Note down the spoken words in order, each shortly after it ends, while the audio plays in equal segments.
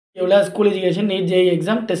School education NEET JEE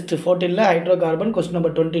exam test 14 ல hydrocarbon question number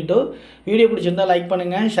 22 video பிடிச்சிருந்தா like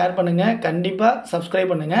பண்ணுங்க share பண்ணுங்க கண்டிப்பா subscribe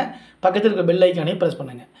பண்ணுங்க பக்கத்துல இருக்க பெல் ஐகானை பிரஸ்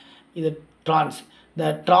பண்ணுங்க இது trans the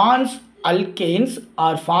trans alkanes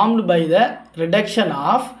are formed by the reduction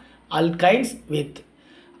of alkynes with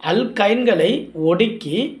alkyneகளை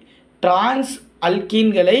ஒடுக்கி trans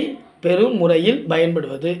alkeneகளை பெறும் முறையில்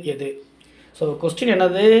பயன்படுவது எது சோ क्वेश्चन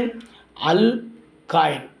என்னது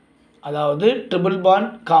alkyne அதாவது ட்ரிபிள்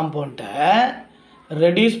பாண்ட் காம்பவுண்டை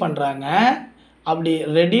ரெடியூஸ் பண்ணுறாங்க அப்படி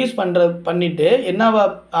ரெடியூஸ் பண்ணிட்டு என்ன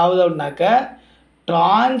ஆகுது அப்படின்னாக்க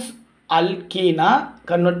ட்ரான்ஸ் அல்கீனாக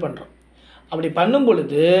கன்வெர்ட் பண்ணுறோம் அப்படி பண்ணும்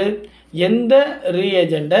பொழுது எந்த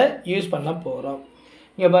ரீஏஜெண்ட்டை யூஸ் பண்ண போகிறோம்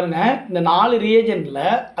இங்கே பாருங்கள் இந்த 4 ரீஏஜெண்ட்டில்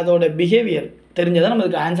அதோட பிஹேவியர் தெரிஞ்சதை நம்ம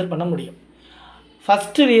இதுக்கு ஆன்சர் பண்ண முடியும்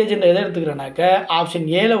ஃபஸ்ட்டு ரீஏஜெண்ட் எதை எடுத்துக்கிறோன்னாக்க ஆப்ஷன்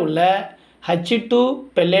ஏல உள்ள H2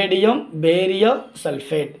 பெல்லேடியம் பேரியம்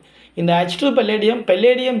சல்ஃபேட் இந்த H2 பெல்லேடியம்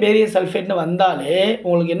பேரியம் சல்ஃபேட்னு வந்தாலே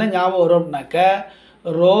உங்களுக்கு என்ன ஞாபகம் வரும் அப்படின்னாக்க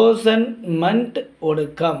ரோசன்மண்ட்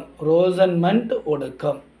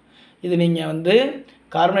ஒடுக்கம் இது நீங்கள் வந்து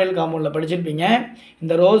கார்பனைல் காம்பவுண்டில் படிச்சிருப்பீங்க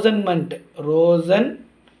இந்த ரோசன்மண்ட்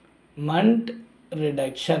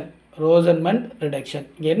ரிடக்ஷன்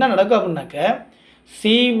இங்கே என்ன நடக்கும் அப்படின்னாக்க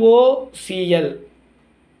COCl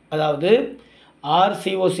அதாவது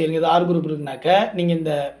RCOCl இது R குரூப் இருக்குனாக்க நீங்கள்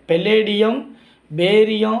இந்த பெல்லேடியம்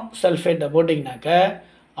பேரியம் சல்ஃபேட்டை போட்டிங்கனாக்க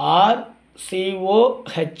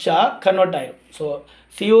RCOH கன்வெர்ட் ஆகிடும் ஸோ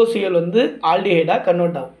COCl வந்து ஆல்டிஹைடாக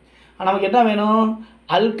கன்வெர்ட் ஆகும் ஆனால் நமக்கு என்ன வேணும்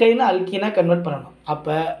அல்கைனை அல்கீனாக கன்வெர்ட் பண்ணணும்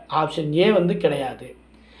அப்போ ஆப்ஷன் ஏ வந்து கிடையாது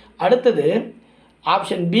அடுத்தது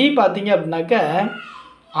ஆப்ஷன் பி பார்த்தீங்க அப்படின்னாக்க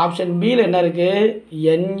ஆப்ஷன் பியில் என்ன இருக்குது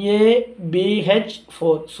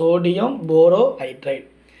NaBH4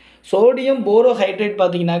 சோடியம் போரோஹைட்ரைட்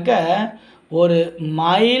பார்த்தீங்கன்னாக்க ஒரு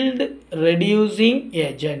மைல்டு ரெடியூசிங்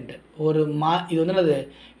ஏஜெண்ட் இது வந்து என்னது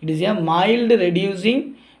it is a mild reducing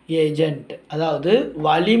agent அதாவது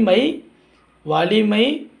வலிமை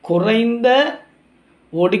குறைந்த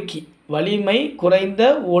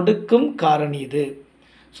ஒடுக்கும் காரணி இது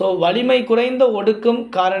ஸோ வலிமை குறைந்த ஒடுக்கும்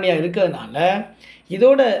காரணியாக இருக்கிறதுனால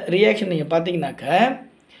இதோட ரியாக்ஷன் நீங்கள் பார்த்தீங்கன்னாக்க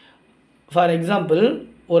ஃபார் எக்ஸாம்பிள்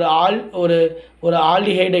ஒரு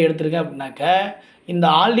ஆல்டிஹைடை எடுத்துருங்க அப்படின்னாக்க இந்த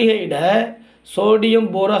ஆல்டிஹைடை சோடியம்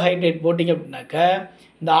போரோஹைட்ரேட் போட்டிங்க அப்படின்னாக்க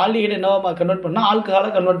இந்த ஆல்டிஹைடை என்னவா கன்வெர்ட் பண்ணால்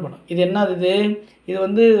ஆல்கஹாலாக கன்வெர்ட் பண்ணும் இது என்னது இது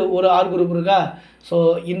வந்து ஒரு ஆர் குரூப் இருக்கா ஸோ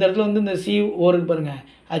இந்த இடத்துல வந்து இந்த CO இருக்கு பாருங்கள்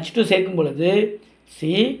H2 சேர்க்கும் பொழுது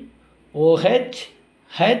COH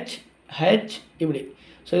H இப்படி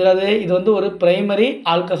ஸோ இது வந்து ஒரு பிரைமரி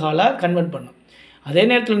ஆல்கஹாலாக கன்வெர்ட் பண்ணும் அதே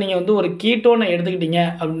நேரத்தில் நீங்கள் வந்து ஒரு கீட்டோனை எடுத்துக்கிட்டீங்க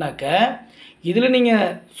அப்படின்னாக்க இதில் நீங்கள்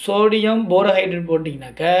சோடியம் போரோஹைட்ரேட்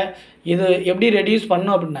போட்டிங்கனாக்க இது எப்படி ரெடியூஸ்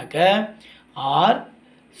பண்ணும் அப்படின்னாக்க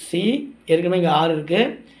ஏற்கனவே இங்கே R இருக்குது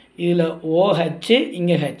இதில் OH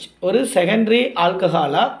இங்கே H ஒரு செகண்டரி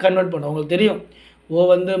ஆல்கஹாலாக கன்வெர்ட் பண்ணும் உங்களுக்கு தெரியும் O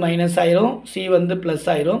வந்து மைனஸ் ஆயிரும் C வந்து ப்ளஸ்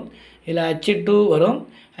ஆயிரும் இதில் H2 வரும்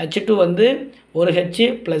H2 வந்து ஒரு H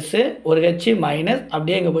ப்ளஸ்ஸு ஒரு H மைனஸ்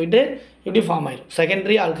அப்படியே இங்கே போயிட்டு இப்படி ஃபார்ம் ஆயிரும்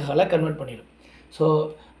செகண்டரி ஆல்கஹாலாக கன்வெர்ட் பண்ணிடும் ஸோ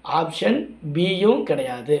ஆப்ஷன் பியும்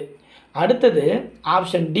கிடையாது அடுத்தது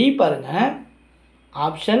ஆப்ஷன் டி பாருங்கள்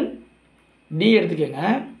ஆப்ஷன் டி எடுத்துக்கோங்க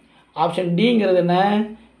ஆப்ஷன் டிங்கிறது என்ன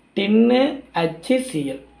டின்னு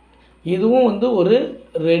HCl இதுவும் வந்து ஒரு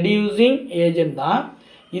ரெடியூசிங் ஏஜெண்ட் தான்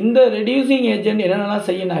இந்த ரெடியூசிங் ஏஜெண்ட் என்னென்னலாம்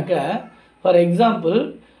செய்யினாக்க ஃபார் எக்ஸாம்பிள்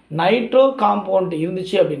நைட்ரோ காம்பவுண்ட்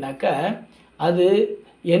இருந்துச்சு அப்படின்னாக்க அது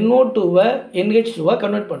NO2வை NH2வாக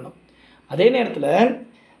கன்வெர்ட் பண்ணும் அதே நேரத்தில்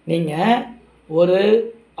நீங்கள்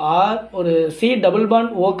ஒரு C double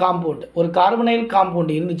bond O compound ஒரு கார்பனைல்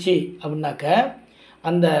காம்பவுண்ட் இருந்துச்சு அப்படின்னாக்க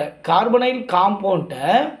அந்த கார்பனைல் காம்பவுண்டை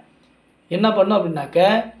என்ன பண்ணும் அப்படின்னாக்க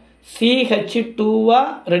CH2வாக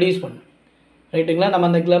ரெடியூஸ் பண்ணும் ரைட்டுங்களா நம்ம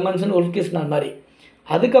அந்த கிளமன்சன் உல்கிஸ்னான் மாதிரி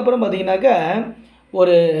அதுக்கப்புறம் பார்த்தீங்கன்னாக்க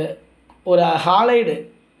ஒரு ஹாலைடு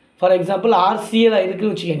ஃபார் எக்ஸாம்பிள் RCl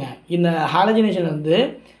இருக்குதுன்னு வச்சுக்கோங்க இந்த ஹாலஜினேஷன் வந்து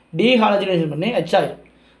டீஹாலஜினேஷன் பண்ணி H ஆகிடும்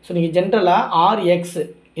ஸோ நீங்கள் ஜென்ரலாக RX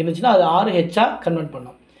இருந்துச்சுன்னா அது RH கன்வெர்ட்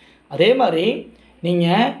பண்ணும் அதே மாதிரி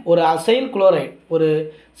நீங்கள் ஒரு அசைல் குளோரைட் ஒரு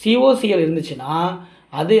COCl இருந்துச்சுன்னா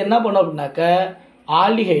அது என்ன பண்ணும் அப்படின்னாக்க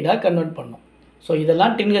ஆல்டிஹைடாக கன்வெர்ட் பண்ணும் ஸோ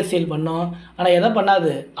இதெல்லாம் TNHCl பண்ணும் ஆனால் எதை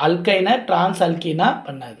பண்ணாது அல்கைனை ட்ரான்ஸ் அல்கீனாக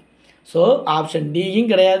பண்ணாது ஸோ ஆப்ஷன்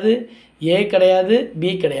டியும் கிடையாது ஏ கிடையாது பி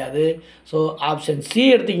கிடையாது ஸோ ஆப்ஷன் சி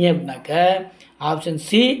எடுத்தீங்க அப்படின்னாக்க ஆப்ஷன்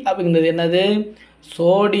சி அப்படிங்கிறது என்னது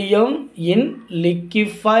சோடியம் இன்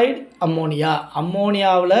லிக்விஃபைடு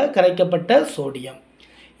அம்மோனியாவில் கரைக்கப்பட்ட சோடியம்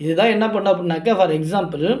இதுதான் என்ன பண்ணோம் அப்படின்னாக்க ஃபார்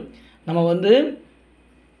எக்ஸாம்பிள் நம்ம வந்து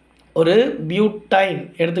ஒரு பியூட்டைன்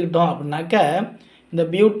எடுத்துக்கிட்டோம் அப்படின்னாக்க இந்த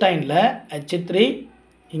பியூட்டைனில் H3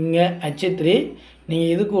 இங்கே H3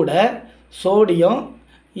 நீங்கள் இது கூட சோடியம்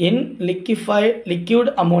இன்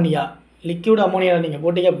லிக்யூட் அமோனியா. லிக்யூட் அமோனியா நீங்கள்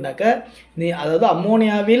போட்டிங்க அப்படின்னாக்க அதாவது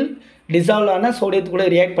அம்மோனியாவில் டிசால்வ் ஆன சோடியத்து கூட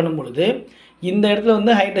ரியாக்ட் பண்ணும் பொழுது இந்த இடத்துல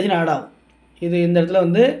வந்து ஹைட்ரஜன் ஆட் ஆகும். இது இந்த இடத்துல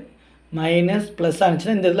வந்து மைனஸ் ப்ளஸ்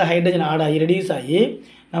ஆனிச்சுன்னா இந்த இடத்துல ஹைட்ரஜன் ஆட் ஆகி ரெடியூஸ் ஆகி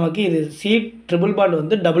நமக்கு இது C ட்ரிபிள் பாண்ட்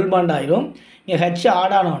வந்து டபுள் பாண்ட் ஆயிரும். இங்கே H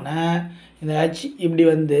ஆட் ஆனோடனே இந்த H இப்படி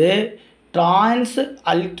வந்து ட்ரான்ஸ்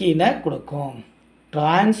அல்கீனை கொடுக்கும்.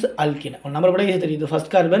 ட்ரான்ஸ் அல்கீனை ஒரு நம்பர் கூட தெரியுது.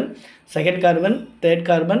 First carbon, second carbon, third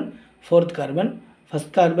carbon, fourth carbon,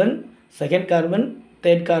 first carbon, second carbon,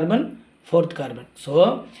 third carbon, fourth carbon. So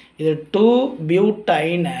இது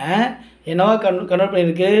 2-பியூட்டைனை என்னவா கன்வெர்ட்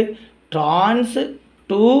பண்ணியிருக்கு, ட்ரான்ஸ்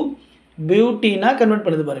 2-பியூட்டீனாக கன்வெர்ட்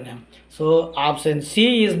பண்ணுது பாருங்கள். So option C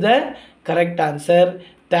is the correct answer.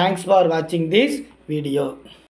 Thanks for வாட்சிங் this video.